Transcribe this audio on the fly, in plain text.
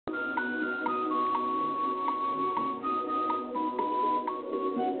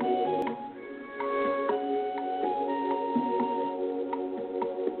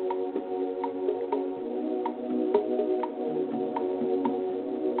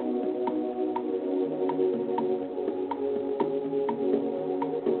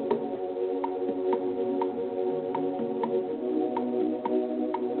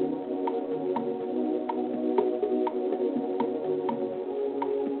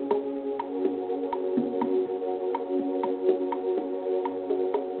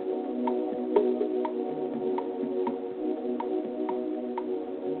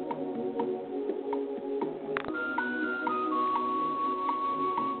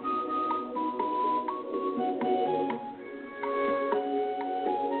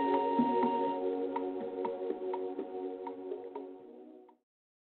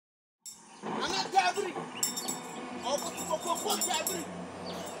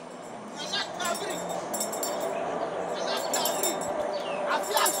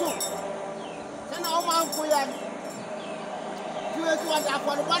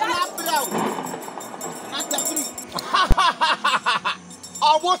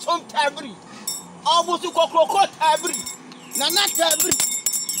Almost on tabri. Almost to cockroach tabri. Nana tabri.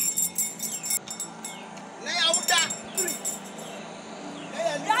 Now that.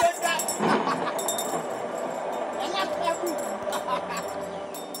 Nana tabri.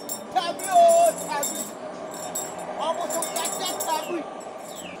 Tabri, oh, tabri. Almost on that tabri.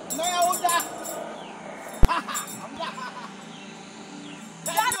 Now that.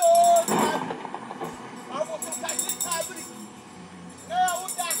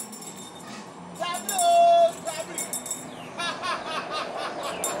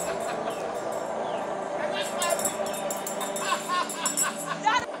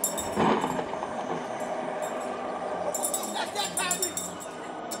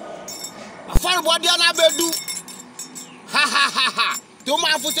 What do you do? Ha ha ha ha! Don't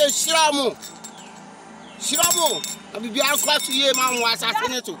mind for the Shiramu. Shiramu, I will be across to you, man. Was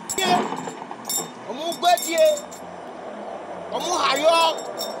assassinated. Omu Bedie, Omu Hayo,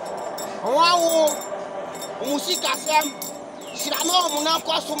 Omu Musika Sam, Shirano, Muna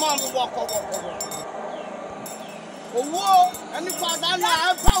Kosuma, Owo, and the father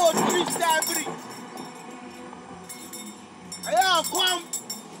now power 3 every. I come.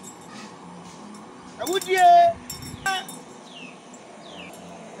 Would you?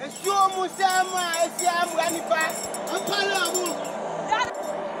 It's your Musama, it's your Ganipa, and Palamu.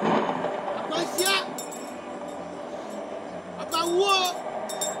 Apasia, Apawo,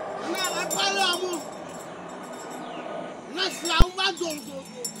 and Palamu. Naslauma don't go.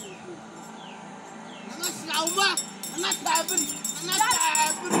 Naslauma, and not having, and not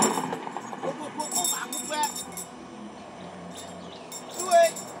having.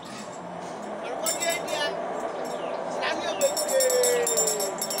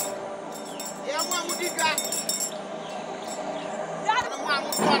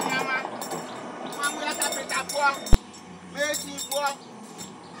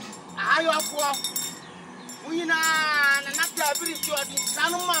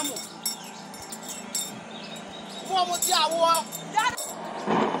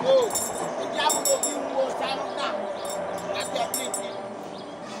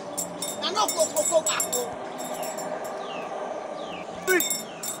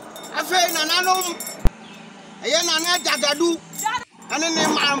 Jagadu, and then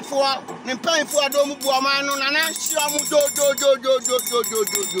man for the pain for a dome woman, and I shall do.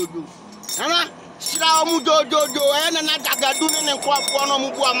 And I shall do, and I Jagadu and quack one of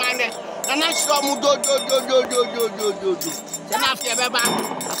Muamane, and I shall do. Then after Baba, I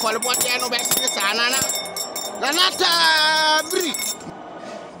call what the end of Express Anana, Lanata Bri.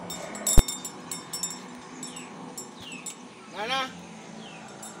 Nana.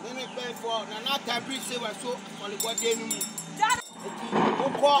 For Nanata Bridge was so for what they knew.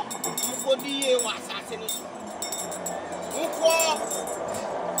 Mukodi was assassination.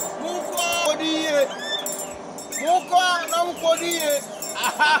 Mukodi,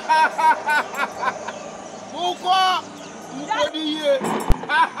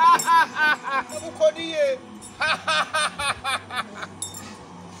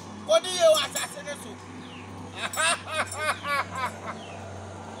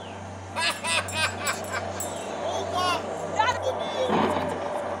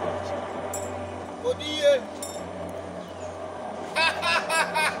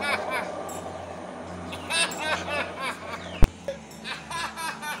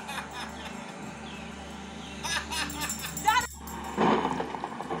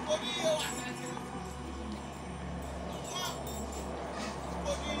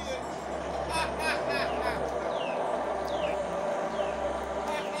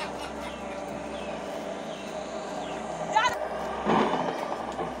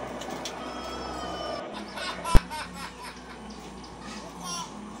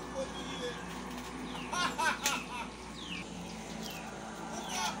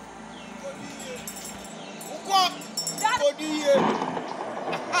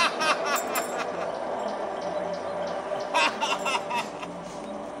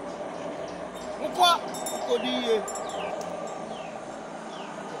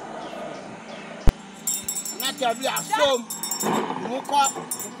 Natabli asom muko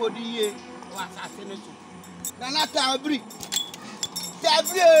mukodiye wa assassination. Natabli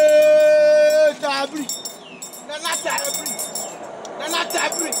tabli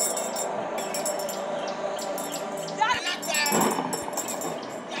Natabli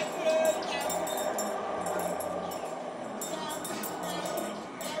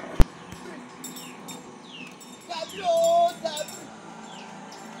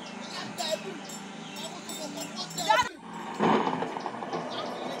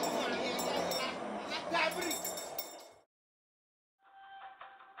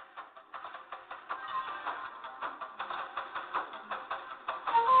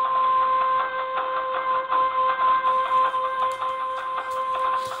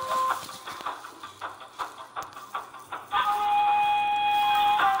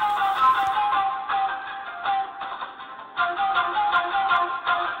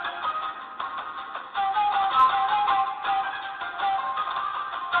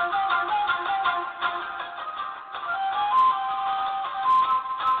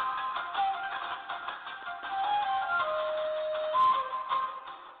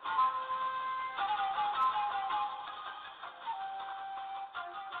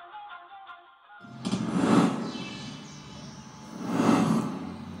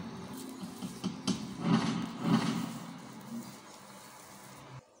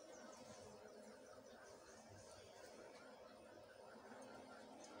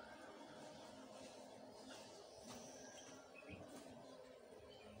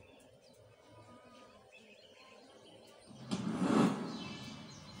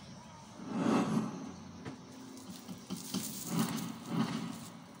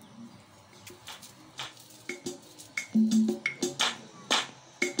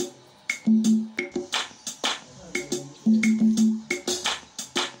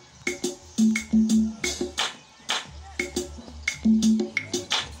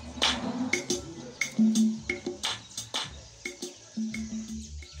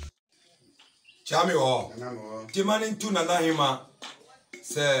Chami o. Timani tu na hima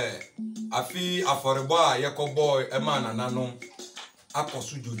se afi aforeba yekobo e ma na nanom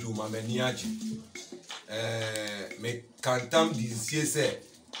akosu jojo ma mani aje. Me kantam di se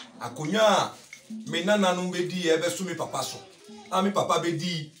akonya me nananom bedi e be su mi papa so. A mi papa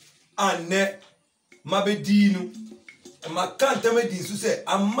bedi anne ma bedi nu. Ma kantam di su se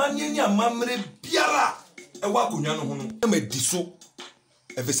amanye ni amamre biara e wa akonya no ho no. E ma di so.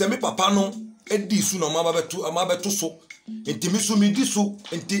 E fe se mi papa no edi su no ma beto so enti mi so mi di so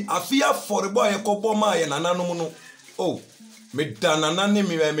enti afia forebo yekobo ma ye nananom no oh me da nanane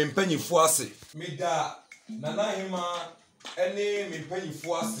me mpanyifo ase me da nanahema ene me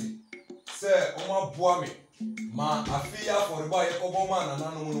mpanyifo ase se o ma boa me ma afia forebo yekobo ma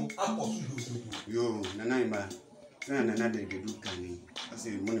nananom no akoso yo nanahema na nanade GYAGADUKROM ase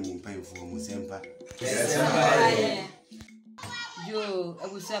mo ne mo mpanyifo mo sempa yo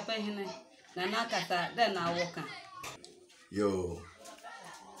abusiapa hene Nana kata then I walk. Yo,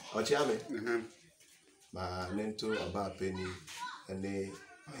 what's your name? Ma lento about penny and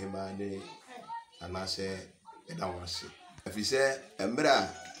himane and I say I don't want to see. If you say Embra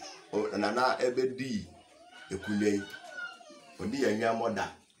or Nana Ebedi, the Kule, or the young mother.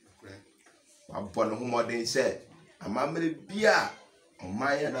 Upon whom they said, a mamma beer on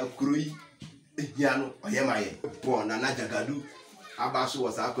my and a crui, Yano, or Yamaye, born Nana Gadu, Abasu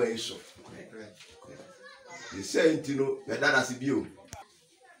was our question. The same tino, the dana sibio.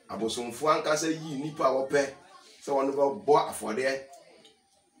 Abosomfo anka say yi nipa wo pe se won go bo afode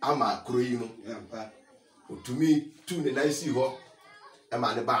ama kroyi no otumi tu ne nan si ho e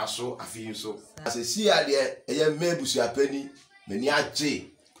ma ne ba so afi so asesi ade eye mebusu apani mani age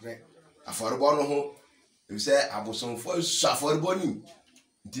aforebo no ho e se abosomfo su aforebo ni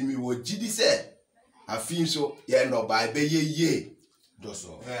ntimi wo gidi se afi so ye no ba be ye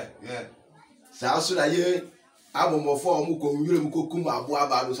doso sa so na ye abomofo omu ko nwire mu kokum abo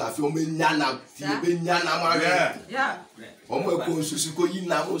abado sa fi o me nyana ma omu ko nsusu ko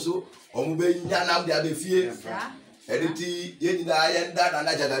yina mo so omu be nyana de abefie editi ye ni na ye nda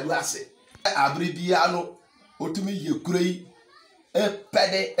na jagadu ase abri bia no otumi ye kurei e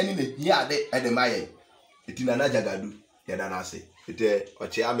pede eni na hiade e de maye eti na jagadu ye da na ase ete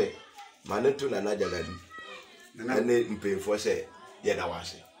oche ame manetu na jagadu ene mpemfo se ye da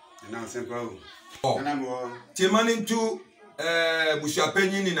wase na sempa Timani tu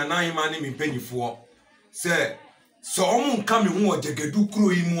busuapanyi ni nanahema ni mpanyifo se so omu nka me hu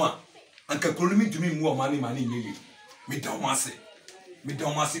GYAGADUKROM yi mu a anka krolimi tumi mu o mani lele me da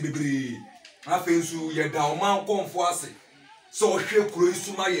omase bebre afa nsu ye da oma konfo ase so hwe kro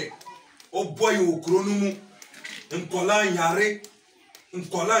isuma ye oboy okro no mu nkola yare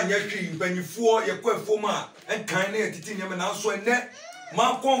nkola nya hwi mpanyifo ye kwafo ma enkan na etiti nyame na so enne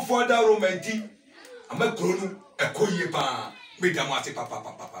ma konfo da romanti ama kronu ekoyie pa me da mate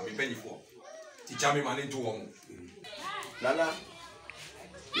papa me mpanyifo ti chame mane nto wo mu Nana,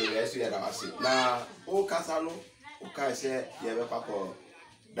 you rest here na o kasano o ka se ye be pako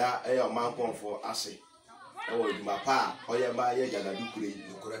da e o man kon for ase e wo duma pa o ye ma ye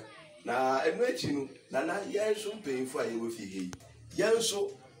GYAGADUKROM correct na enu echi nu nana ye nso mpeinfo a ye wo fi he ye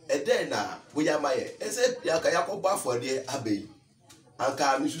nso e den na boya ma ye ese ya ka yakobo afode abei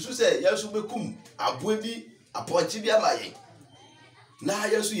anka misusu se ye nso bekum aboa bi aponchi bi amaye na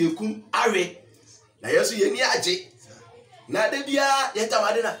ye nso yekum awe na ye nso ye ni age na de bia ye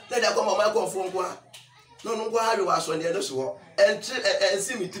tamade na de akoma ma konfo nkwa no nkwa awe waso ne no so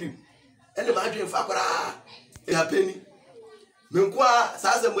ensimitri ene ma adwen fa kora e hapeni me nkwa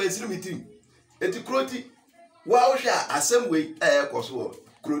sase mo ensimitri eti kroti wa wo hwa asemwe koso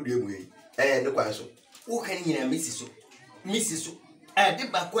krodi emwe ne kwa so wo kan nyina misiso de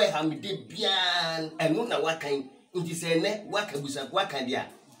bako e hamde bia enu na wakan nti se ne wakabusa wakan dia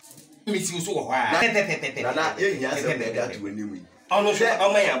misiso wo ha na ye hia se be da to animu ono hwe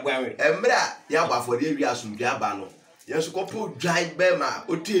o man agbawe emra ya gbafode ewi asumdwe aba no yeso kopo dwan be ma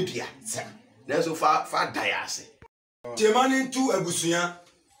otiedua na so fa dayase Timani tu abusuya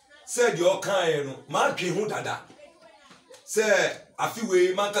se de okan no ma dwe hu dada se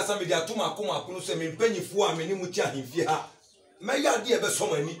afiwe mankasa me de atoma akoma se me mpanyifo a me ni mu ti ahemfie ha me ya de e be so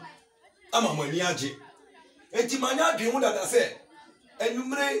mani ama mani age enti manya dwe hu dada se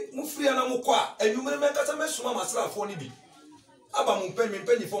enumre mu fria na mu kwa enumre me kasa me suma masrafo ni bi aba mu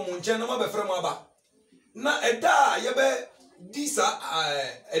mpanyifo mu nchen na ma be frem aba na eda ye be disa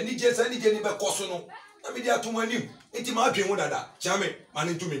enije ni be koso no na me de atoma nim enti ma dwe hu dada chame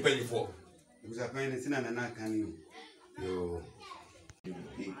mani tu me mpanyifo busapan sina nana kan yo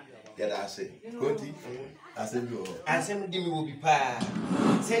ase konti ase bi o asem di mi wo bi pa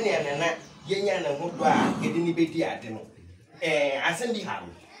se ne nana yenya na ho do a yede ni bedi ade no asem bi ha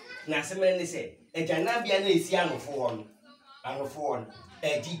na asem ne se ejana bia na esi anofo no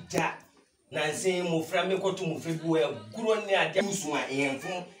ejija na nse mo fra me koto mo fe bu guro ne ade musu a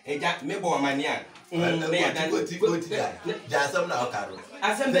yemfo eja me bo amane a me ada goti ja asem na okaro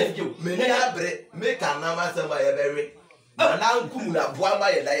asem be bio me ni abre me ka na ma asem ba ye bewe na nkum na boa ma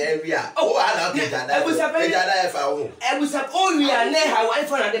ye da ye wi a o ala ke jada e fa wo ebusa o wi a ne ha wa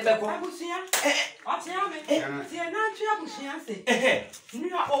ifo na de be ko abusia o ti ame ti na twa abusia se ni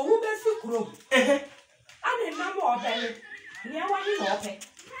o wu be si kuro ade na mo obele ni e wa ni mo pe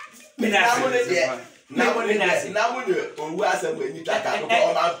na mo ne owu asem ni taka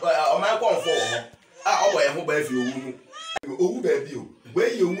o ma konfo wo a o bo ye ho ba fi owu nu owu ba bi o we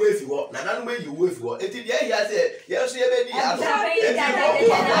yi owu efi wo na nanu we yi owu efi wo eti de ya se ye so ye be di ado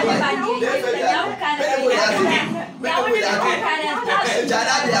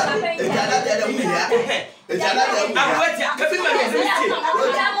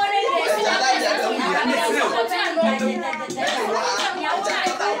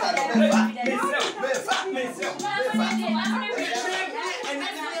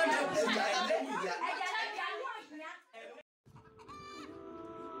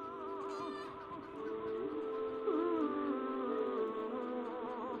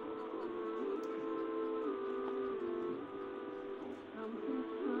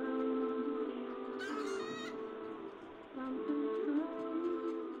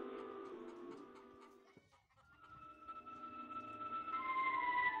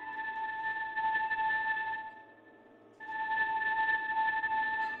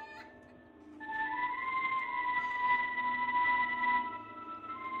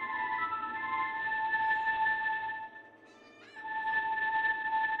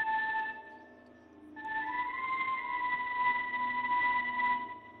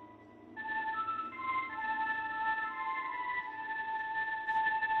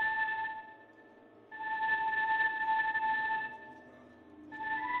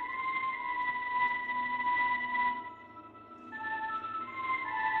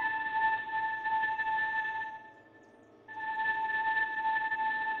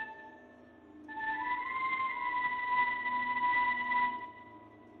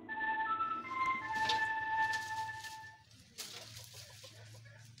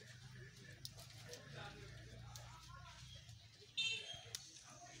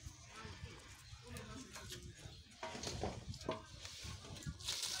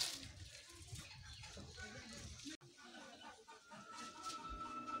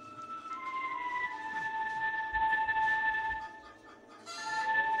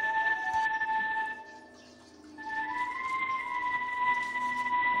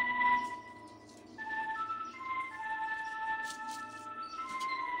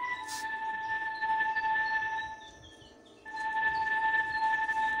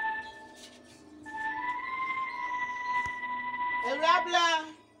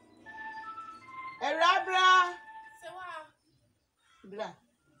Erabra. Sewa. Bra.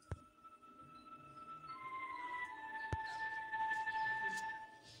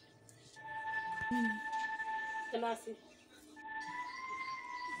 Tenasi.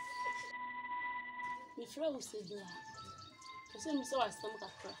 Mi fra wo se bla. Ose mi se wa sam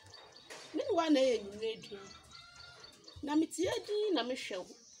kakra. Me ni wa na ye nyredu. Na mi tie din na me hwew.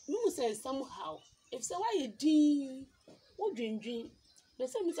 Mi mu se nsam haw. If se wa ye din, wo dwendwen. Be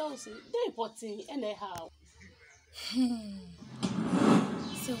se mi se wo se dey potin e na haw.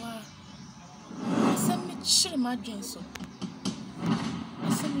 Sewa. Asa mi chire ma dwen so.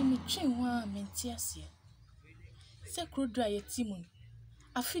 Asa mi twen ho a menti ase. Se krodra ye timun.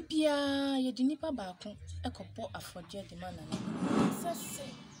 Afi bia ye di nipa baako ekopo afode de mana na. Sase.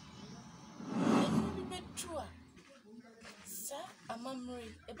 Eni be trua. Sa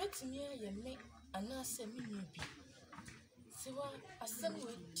amamre ebetimi aye me anase mi nubi. Sewa asem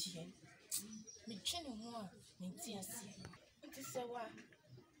we die. Mi twene ho a menti ase. Nti sewa.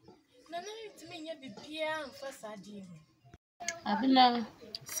 Nana itimi nya bibia mfa sadi ho. Abina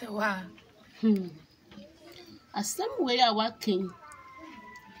Sewa. Asem we ya waken.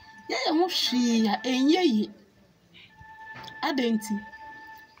 Ye ho hwi ya enye yi. Adenti.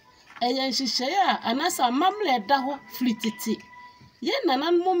 Eye nhihye a anasa amamle da ho flititi. Ye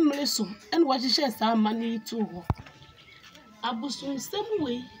nanan momle so en wa hihye sa amane itu ho. Abusun sem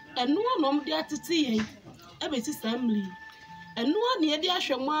we enu onom de atete ye. Ebeti samli. Enu na ye de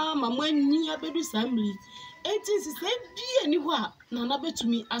ahwema mama anyi abedu samli. Enti sise bia ni ho a nana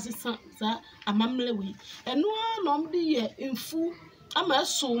betumi asesa za amamle we. Enu onom de ye mfu ama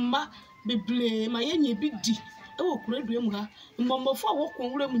soma beble ma ye nya bi di wo kura dua mu ha mmomofo a wo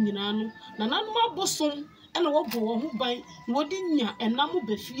konwura mu nyina no na nanom abosom ena wo bo wo ho ban wo di nya enam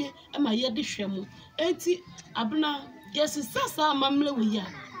befie ma ye de hwemu enti abna yesisasa amamle wo ya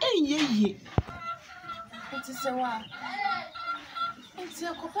enye Enti se wa. Enti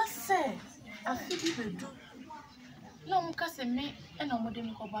akopa se afidi bedu. Na muka se me ena omode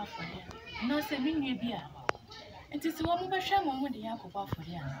me koba afode. Na se me nwe bia. Enti se wa mo behwe mo de yakoba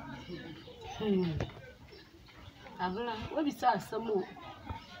afode ana. abla wo bi sa asamo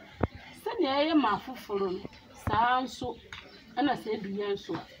sani eye ma foforo saa nso ana se eduye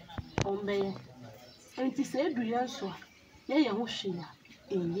nso ombeye enti se eduye nso ye ho hwea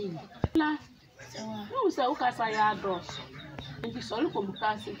enyi la no se wo kasa ya dos enti so ko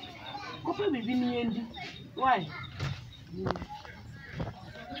mukase ko pe bibi ni endi why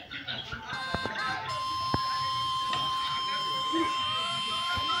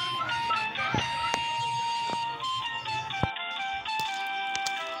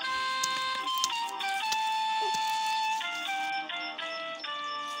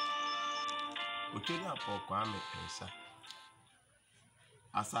Ocheri apoko ame ensa.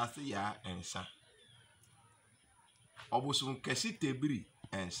 Asase ya ensa. Obusum kesi tebiri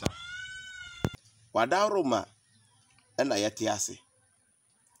ensa. Wadaroma ena yete ase.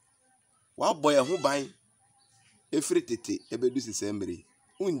 Wa boye ho ban efiri tete ebedu sisembere.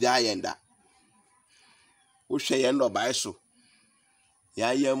 Unja ayenda. Wo hwe ye ndo bai so.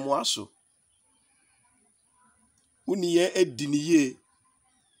 Ya ye mu aso. Uniye ediniye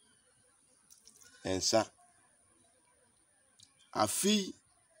ensa. Afi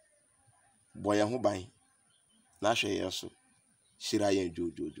boye ho ban na hwe ye so. Shira ye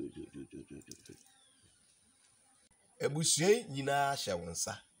jo. Ebusue nyina hye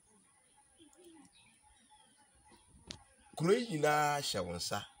wonsa. Kuro nyina hye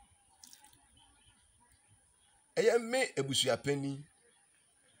wonsa. Eye me ebusua pani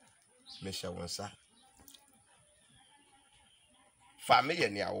me hye wonsa. Fa ye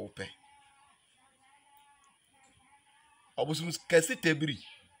ne awope. Obusum kesi tebiri.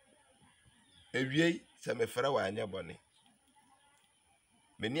 Ewie se me fere wa anya bone.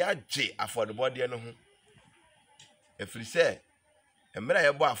 Meni agye afọdebọde no ho. Efiri se emra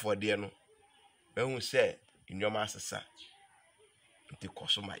ye bo afọde no. Ehu se inwoma asesa. Nti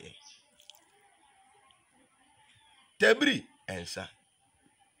koso maye. Tebiri ensa.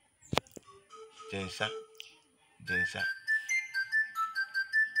 Jensa.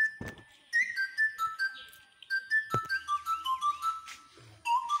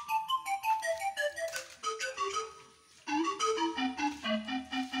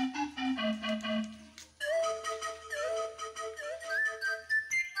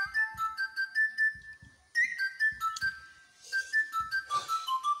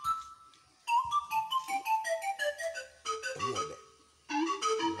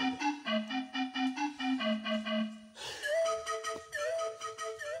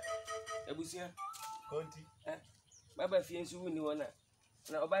 Ebusia. Konti. Baba fi ensu ni wona.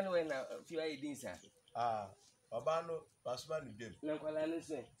 Na oba no we na fi ayi din sa. Oba no pasuma ni dem. Na kwala no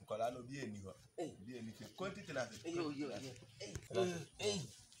se. Kwala no bi eni ho. Bi eni fi. Konti tena se. Yo.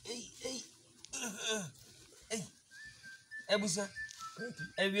 Ebusia. Konti.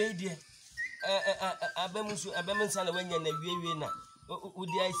 Ewie die. Abemunsa na wanya na wie na.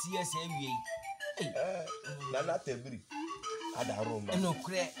 Udi ICS ewie. Nana tebiri. Adaroma. Eno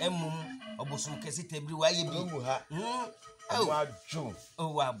kre emum obosum kesi tebiri wa ye bi. Mu ha. Wa jo.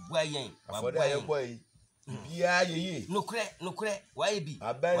 Wa bua yen. Wa bua yen boy. Bia ye. No kre wa ye bi.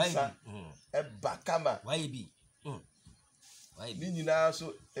 Abensa. Eba kama. Wa ye bi. Wa ye bi. Ni nyina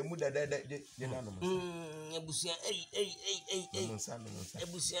so emu dede je na no. Ebusia Monsa.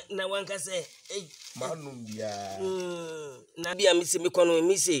 Ebusia na wanka se Manum bia. Na bia mi se mi kono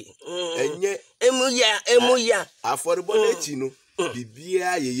mi se. Enye emu ya. Afọrịbọ n'echi no.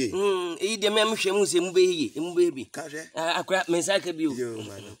 Bibia ye. Eyi de me hwemu se mu be emu be bi. Ka hwe. Akra mensa ka bi o. Yo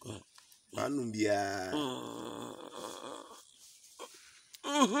manoko. Manum bia.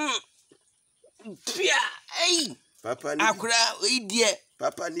 Pia, Papa ni. Akra idie.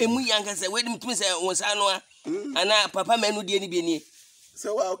 Papa ni. Emu yanka se we dim tumi se wonsa no a. Ana papa menu die ni bi ni.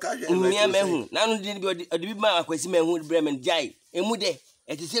 So wa ka hwe. Mmia mehu. Na no die ni bi odi bi ma akwasi mehu bremen jai. Emu de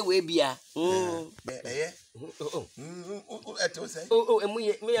eti se we bia. Eto say. Emu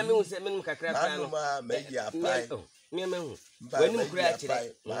ye me ya mehu se menum kakra kra no. Ma meji apai. Me mehu. Wenu kura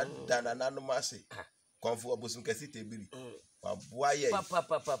kire. Ma dana nanu ma se. Konfu obusum kesi tebiri. Wa boa ye.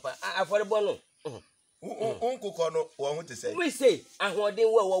 Papa. Afọrịbọ no. Unkukọ no wo hu te say. We say ahoden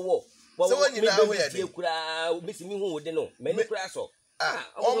wo. So when you na ho ye dey kura obisi mi hu wo de no. Mani kura so.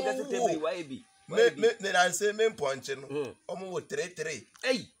 Omo kesi tebiri wa ye bi. me na say me ponche no omo wo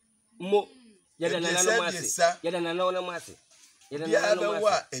 33 mo yada na no mase yada na no mase yada na no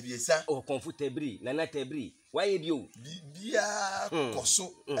mase ebiesa o comfortably na na tabri why bi o bia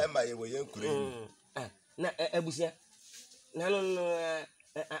koso e ma ye wo yen kure na ebusia na no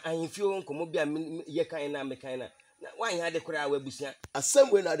ahimfio nkomo bia ye kan na me kan na wan ya de kura wa ebusia asem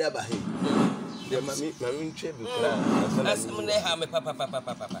we na de aba he mami ntwe bi kura asem na ha me papa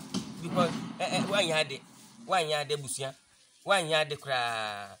because wan ya de ebusia wan ya de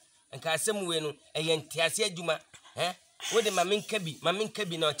kura nka asem we no ye ntiase adwuma wo de mami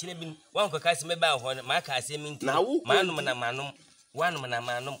nkabi na ochine bi wan ko ka asem ba ho ma ka asem nti manum na manum wanum na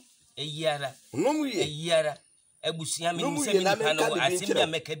manum eyiara nomu ye eyiara ebusia me nsem ni pano asem bia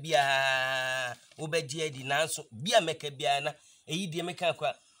meka bia wo beje adi nanso bia meka bia na eyi de meka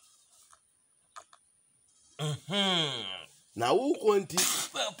kwa na wo konti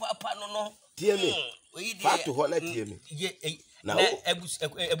papa no tie me fatu ho na tie me na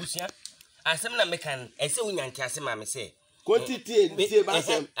ebusia asem na meka ese wonyanke asem ma me se konti tie ba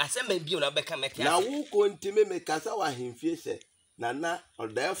asem ba bia na beka meka na wo konti me kasa wa hemfie se na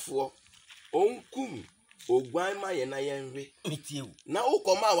odafo onkum ogwan ma ye na yenwe metie na wo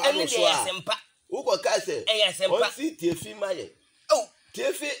koma wa no so a wo ko ka se o si tie fi ma ye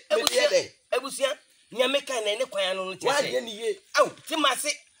tie fi me ye de ebusia nyame kan na ne kwan no tie wa ye ni ye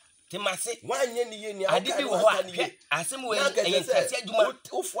timase wa ye ni ye ni ade bi wo ho asem we yen tase adwuma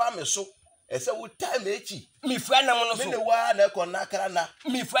wo fu ame so ese wo time echi mi fu anam no so me ne wa na ko na kara na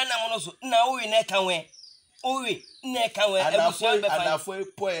mi fu anam no so na wo na kan we owe na ka we ebusia be fa adafo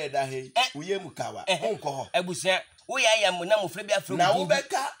poe da he uye mukawa onko ho ebusia wo ya mu na mu fre bi afro na wo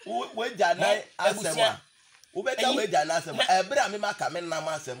beka wo ja na asem wo beka wo ja na asem ebra me maka me na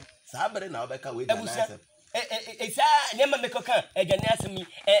asem sa bere na wo beka wo ja na asem sa nyama mekoka ejane asem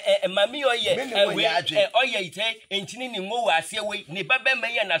mami oye oye ite entini ni ngo wa ase we ni baba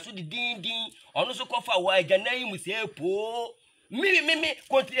manya na so din onu so kofa wa ejane yi mu se po mimi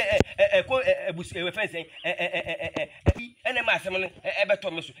konti ebusi we fense ene ma asem no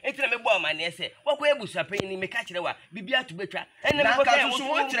ebeto me so entina me bo amane ese wako ebusa pe ni me ka kire wa bibia to betwa ene me ko ka so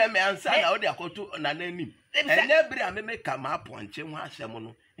wo kire me ansa na wo de akoto na nanim ene bere a me ka ma ponche ho asem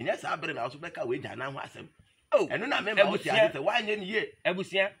no enya sa bere na so beka we gya na ho asem eno na me ma wo ti ade se wa nye ni ye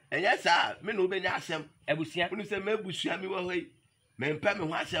ebusia enya sa me no be nya asem ebusia unu se me busia mi wo hoi me mpa me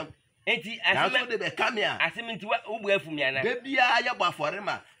ho asem enti asem de be kamia asem nti wo bu afu mi ana de bia ya bo afore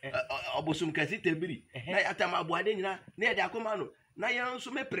ma obosum kasi tebiri na atam aboade nyina na ye de akoma no na ye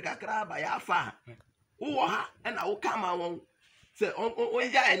nso me prekakra ba ya afa wo ha na wo kama won se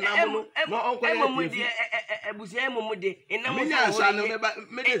onja enam no no onko ya ebusia emumude enam so asa no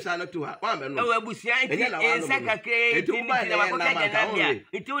me de sa no to ha wa me no ebusia enti ensaka kre enti na wakoka janabia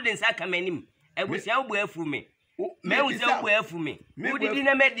enti wo de nsaka manim ebusia wo bu afu mi me wo se wo bu afu mi wo di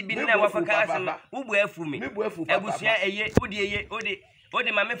na me di bi na wakoka asema wo bu afu mi ebusia eye wo di eye o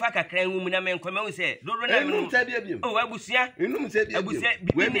de mame fa kakra nwu mu na me nkoma wo se dodo na me o ebusia enum se bia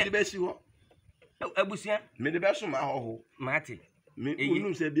we me di be si ho ebusia me de be so ma ho mate me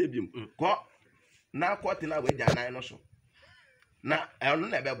enum se bia bia ko na kwoti na we janan no so na eno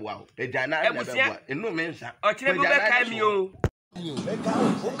na be boa ho e janan na be boa enum me nsa o kire bu be kai mi o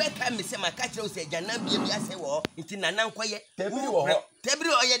be kai mi se ma ka kire o se janan bia se wo nti nanan koye tebiri wo ho tebiri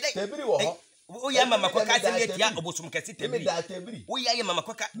o ye de tebiri wo ho wo ya mama koka se le tia obosum kesi tebiri me da tebiri wo ya mama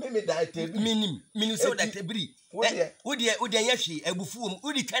koka me da tebiri minim so da tebiri wo de nya hwe abufuom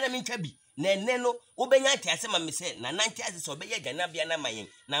wo di twana me ntwa bi na ene no wo benya tia se mama se na nanti ase so be ye gana bia na mayen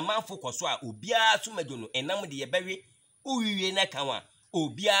na manfo koso a obia so madwono enam de ye bewe uwiwe na kanwa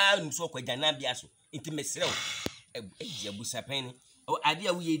obia nso kwa gana bia so nti mesrew abusapen o ade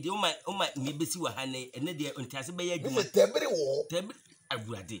a wo ye de o ma ne besi wa ha ne ene de ntiase be ye adwuma tebiri wo tebiri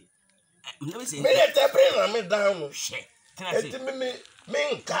abuade me tebiri na me down she eti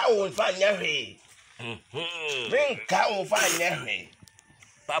me nka wo fa nya hwe me nka wo fa nya hwe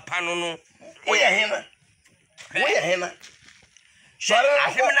papa no wo ye hena sore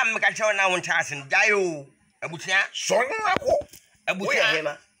asem na me ka chew na won chasen dayo abutia sore na ko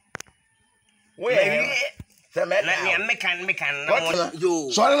abutia wo ye hena se me na me kan na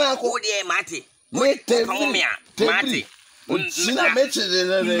yo sore na ko wo de mate me tebiri mate sina mechi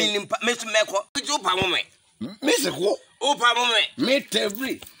de minimpa mesu meko ju pa mo me se ko o pa mo me me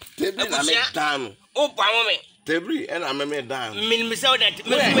tebiri na me down o pa mo me tebiri na me down minim se o da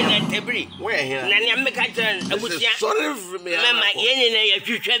mesu me na tebiri wo ye hena na ne me ka tran abutia sorry for me mama ye ne ya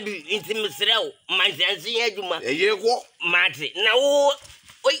twitwa bi intimisrew manzansi adwuma eye ko mate na wo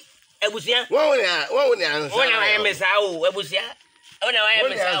oi abusia wo ne ansa wo na ya mesa wo abusia Ona wa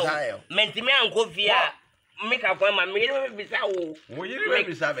mesa o. Mentimi anko via. Make a point, my mirror bisa o.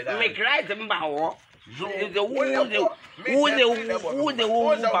 Make right mba wo. Who the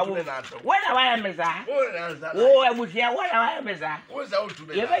what am I mesa? Oh, I would hear what am I mesa?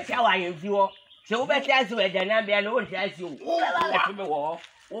 You bet how I am you. So better as we can be an old as you. Oh,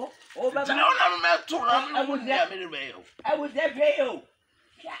 but I would never pay you. I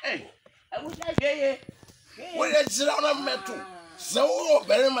would not pay you. Well, it's not a metal. So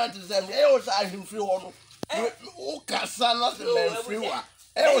very much the same. I was asking free one. Oh, Cassandra, the free one.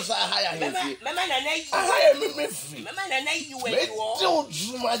 I was a higher. I am me free. Mamma, and you wait. Don't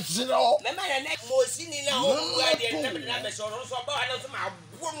do my zero. Mamma, and I more seen in a home where they never have a sort of my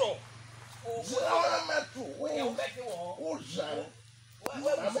Bruno. Oh, metal. Well, oh, sir.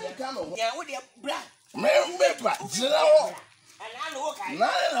 Yeah, what your brat? Remember, zero. And I know I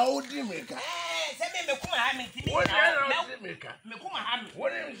know Dimika. Send me come having Timika. Mekuma having.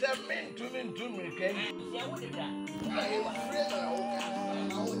 What is that mean to me to me? Can you say what is that? I am afraid of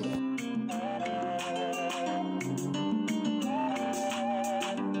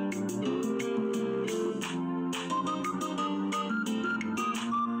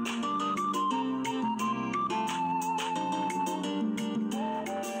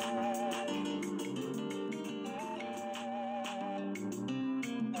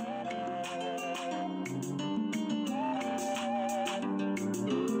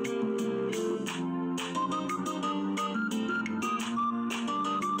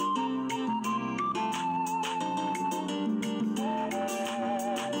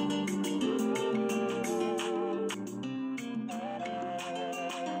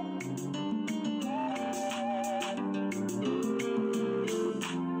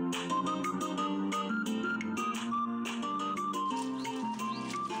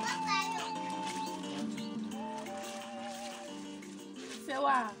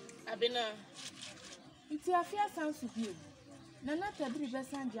Abina. Inti afia sansu bio. Na na tadri be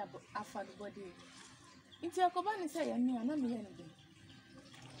sanja afa the body. Inti akoba ni say yemi ana me yen dem.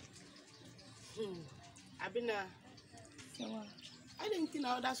 Abina. Sewa. I didn't think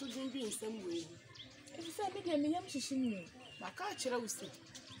now that would be in some way. If you say me dem yam shishini. Maka chira usi.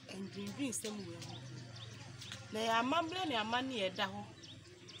 And be in some way. Na ya mambla na amani eda ho.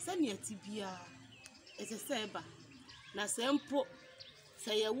 Sani atibia. Ese seba. Na sempo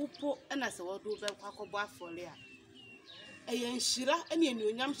say a whoop and as a word over Akakpo for Lea. A young shira and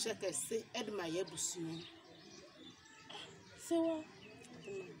your yam shaker say, Edma Yabusu.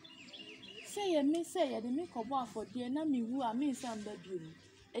 Say a miss say a make a bar for dear Nami who are me some bedroom.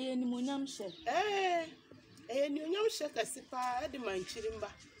 A yam shake. A new yam shaker sipa Edma Chirimba.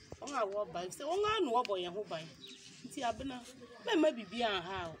 On our war by so on war boy and who by. Tiabina, maybe be on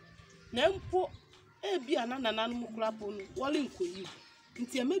how. Nampo, be an animal crap on walling for you.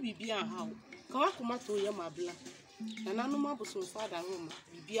 Nti maybe be an how. Come akoma to your mabla. Na nanu mabu so father home.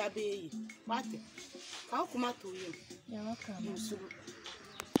 Bibia be yi. Mate. Come akoma to you. Ya welcome. So.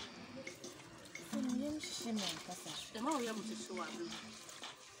 Yam shishima kasa. Ema o yam shishwa.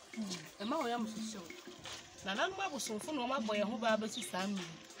 Ema o yam shishwa. Na nanu mabu so fo no maboy ho ba ba su sam.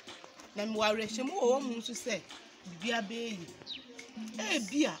 Na mi ware hwemu wo mu nso se bibia be yi.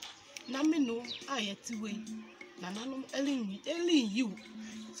 Bia na me no ayeti we. Na nanu Elin you.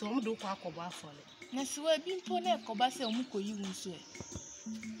 So I'm do Akakpo afọ le. Na siwe bi mpo na Akakpo se omu koyi nso e.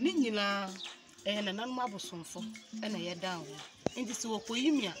 Ni nyina na nanu abosomfo na ye dan ho. Nti se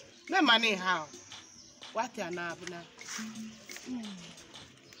okoyi mi a na ma ne ha. What ana abuna.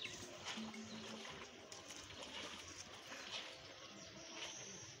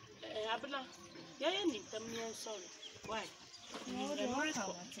 Abuna. Ya ni tamien sorry. Why?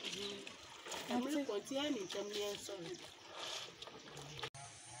 I'm going to continue sorry.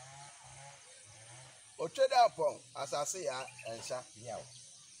 Ocheda upon as I say and sha yaw.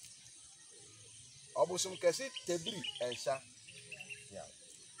 Obusum kesi tebri and sha yaw.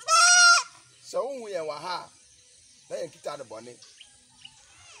 So we are ha na yenkita de bone.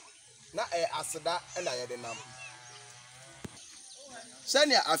 Na aseda and ayede nam.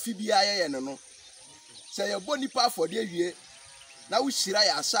 Senia afibia ye no. Say your boni pa for the awie. Na wo shira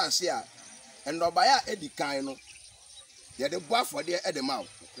ya asase a endobaya edikan no. Ye de boa for the edema.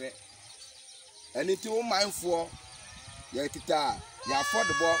 Anything mindful, ye kita, ye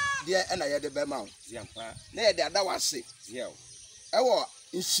affordable, dear, and I had the bema. Nay, the other was sick. Ewo,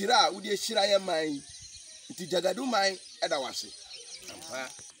 in Shira, would ye Shira your mind? It Jagadu mine, Edawasi.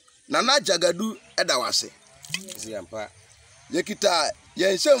 Nana Jagadu, Edawasi. Ye kita,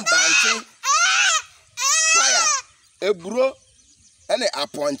 ye some banting fire, a bro, and a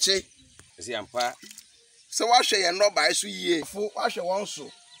ponche. sɛ wahwɛ yɛn nnɔbae so yie fo wahwɛ wɔn so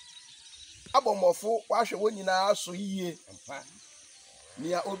abɔmmɔfo wahwɛ wɔn nyinaa so yie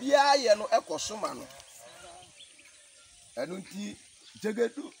nea obiara yɛ no ɛkɔ so ma no ɛno nti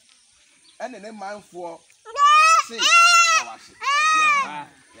Jagadu ɛne ne manfoɔ se ɔbawase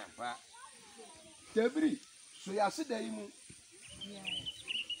Tebiri so yɛase da yi mu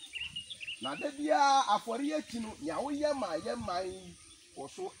na da biara afɔre yɛ akyi no nea woyɛ ma yɛ man wɔ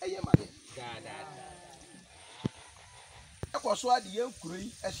so ɛyɛ ma yɛ ɛkɔ so ade yɛn kuro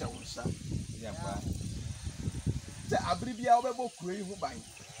yi ɛhyɛ wo nsa sɛ abere biara wobɛbɔ kuro yi ho ban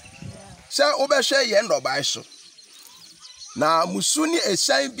sɛ wobɛhwɛ yɛn nnɔbae so na musu ne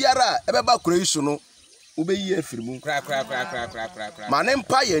ɛhyɛn biara a ɛbɛba kuro yi so no wobɛyi afiri mu ma ne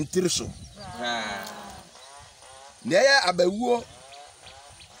mpa yɛn tiri so na ɛyɛ abawuo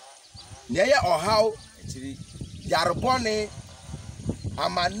na ɛyɛ ɔhaw yarebɔne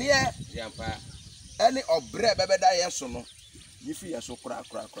amanneɛ ɛne ɔbrɛ bɛbɛda yɛ so no yifi yɛ so kora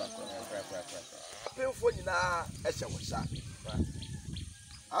apemfo nyinaa ɛhyɛ wo nsa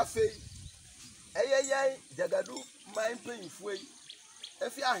afei ɛyɛ yɛn Jagadu man mpanyinfoɔ yi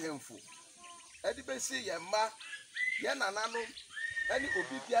efi ahemfo ɛde bɛsi yɛn mma yɛn nananom ɛne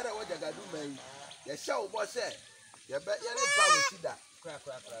obi biara ɛwɔ Jagadu man yi yɛhyɛ wo bɔ sɛ yɛne ba wo si da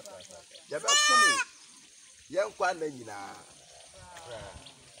yɛbɛsom yɛn nkwa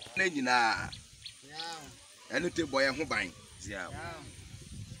na nyinaa ɛno te bɔ yɛn ho ban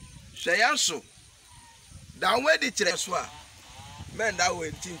hwɛ yɛn so da wo adi kyerɛ so a mɛnda wo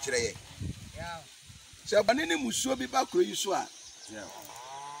nti nkyerɛ yɛ sɛ bane ne musuo bi ba kuro yi so a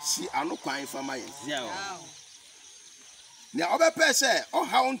si ano kwan fama yɛn nea ɔbɛpɛ sɛ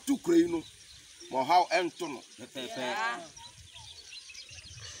ɔhaw nto kuro yi no ma ɔhaw ɛnto no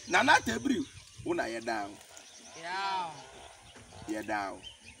Nana Tebiri wo na yɛ down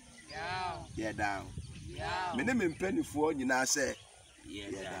mene me mpanifoɔ nyinaa sɛ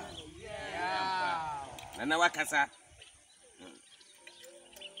yɛ down Nana wakasa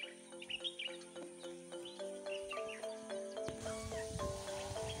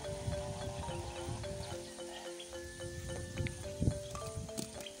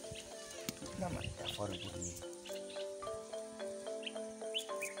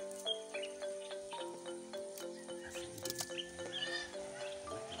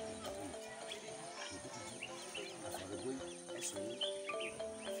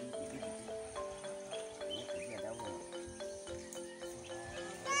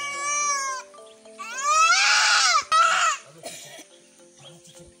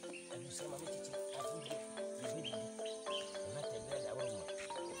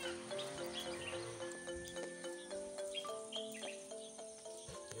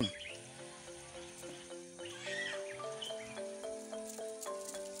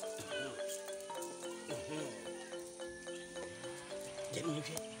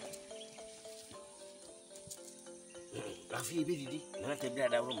Afi be didi na Tebiri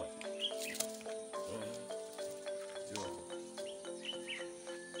ada roma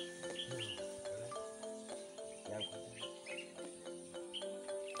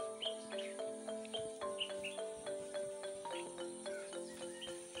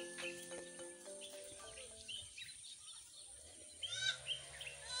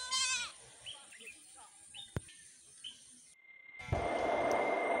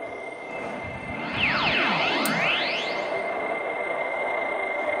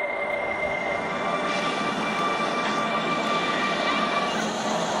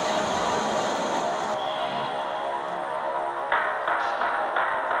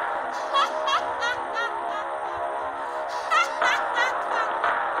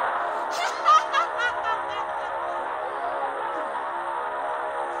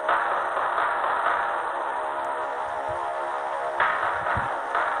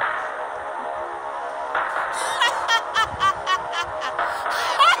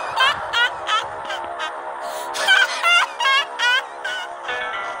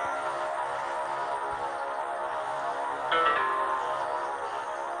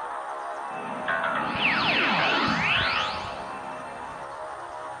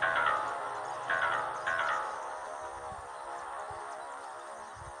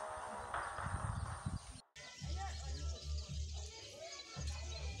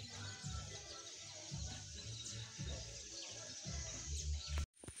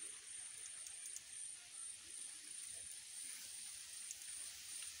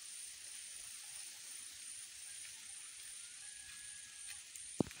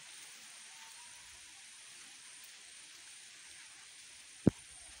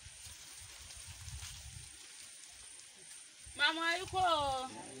Mama, you go.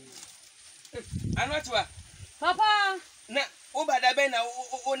 Anwatwa Papa. Na obada be na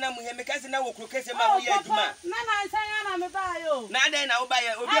ona mu he me kase na wo krokese ma wo ye adwuma. Na nsan ya na me ba yo. Na den na wo ba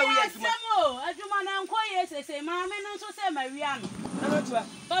ye obi a wo ye adwuma. Asemo, adwuma na nko ye sese ma me no so se ma wia no. Na matua.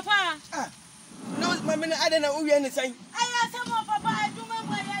 Papa. No ma me na den na wo wie ne san. Asemo papa adwuma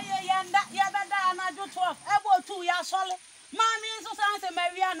bo ye yanda ya beda na jo 12. Ebo 2 ya sole. Mami so san se ma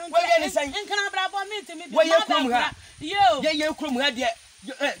wia no. Wo wie ne san. Nkana brabo mi ti mi bi. Wo ye krom ha. Yo. Ye krom ha de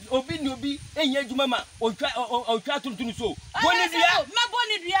obi ni obi enye adwuma ma otwa tuntun so boni dua ma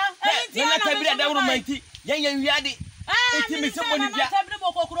boni dua enti na tabira da wuro manti ye wiade enti me se boni dua tabira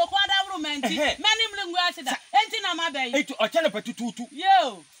bokokoro kwa da wuro manti mani mlingu asida enti na ma bai enti o chana patututu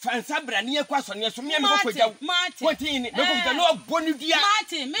yo fansa bra ne kwa so ne so me ko kwaja wonti ni me ko kwaja no boni dua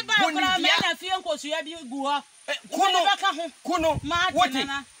mati me ba kora me na fie nkosu ya bi gu ho kuno woti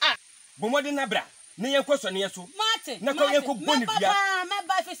bomodi na bra ne ye kwaso ne so mate na ko ye ko boni dua me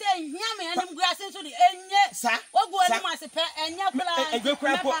ba fi se nyame anim gu ase so de enye sa ogu anim ase pe enye kula enye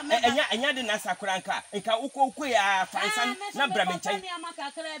kura po enya de na sakura nka uko ya fansan na bra me nchen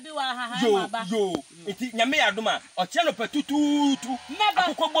yo enti nyame ya doma o che no patututu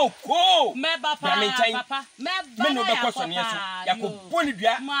akoko bo ko bra me nchen papa me no be kwaso ne so ya ko boni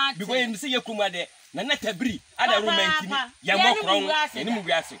dua bi go ye se ye kuma de na tabiri ada romanti ni ya mokron eni mu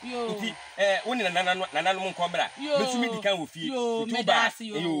wiase nti woni nana no nkombra mesumi dikan wo fie tuba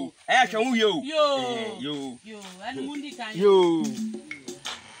yo ahwe hu yo ani mundi kan yo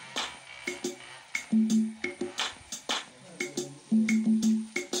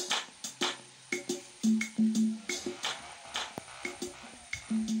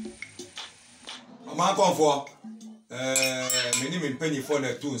Mama konfo meni me penny for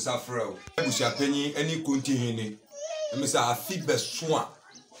na tu safra busia penny any konti hini me say afi beso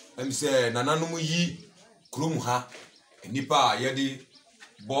a me say nananom yi krom ha nipa ye de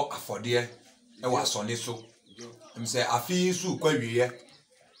bo afode e wa sone so me say afi su kwawie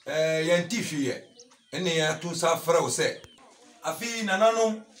ye ntifie ene ya tu safra o say afi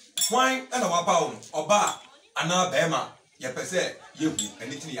nananom twan na wapa wo oba ana bema ye pese yehu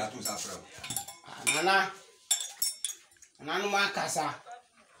ene tini ya tu safra nana ma kasa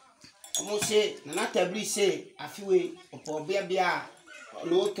omo se nana tabli se afiwe opo bia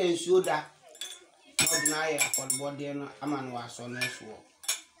no kensuo da odna ye akodbode no amano aso no so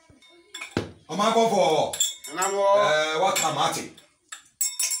oma konfo nana mo wa kamati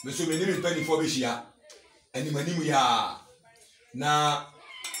me so meni me penny for be hia animanim ya na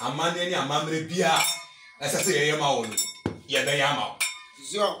amane ni amamre bia esese ye ma wo no ye be ya ma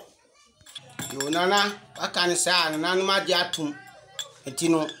zio yo nana akane sa nana ma di atum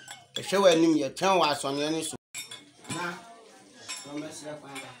etino ehwe wanim ye twen wa asone ne so na no mesre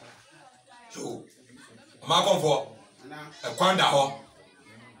kwanda so ma konfo na kwanda ho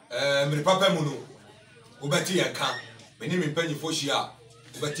mri papa mu no obati ye kan meni me penny for hia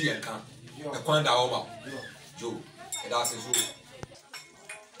obati ye kan kwanda ho ma jo da se so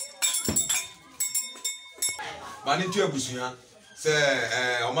bani tu ebusuya se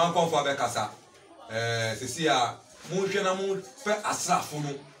o man konfo be kasa sisi a mo hwe na mo fe asrafo no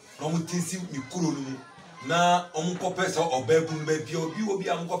na mo tinsi mi kuro no na o mo kope se obagu no ba bi obi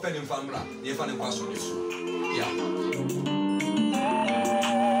a mo kope ne mfamra ne fa ne kwaso ne so ya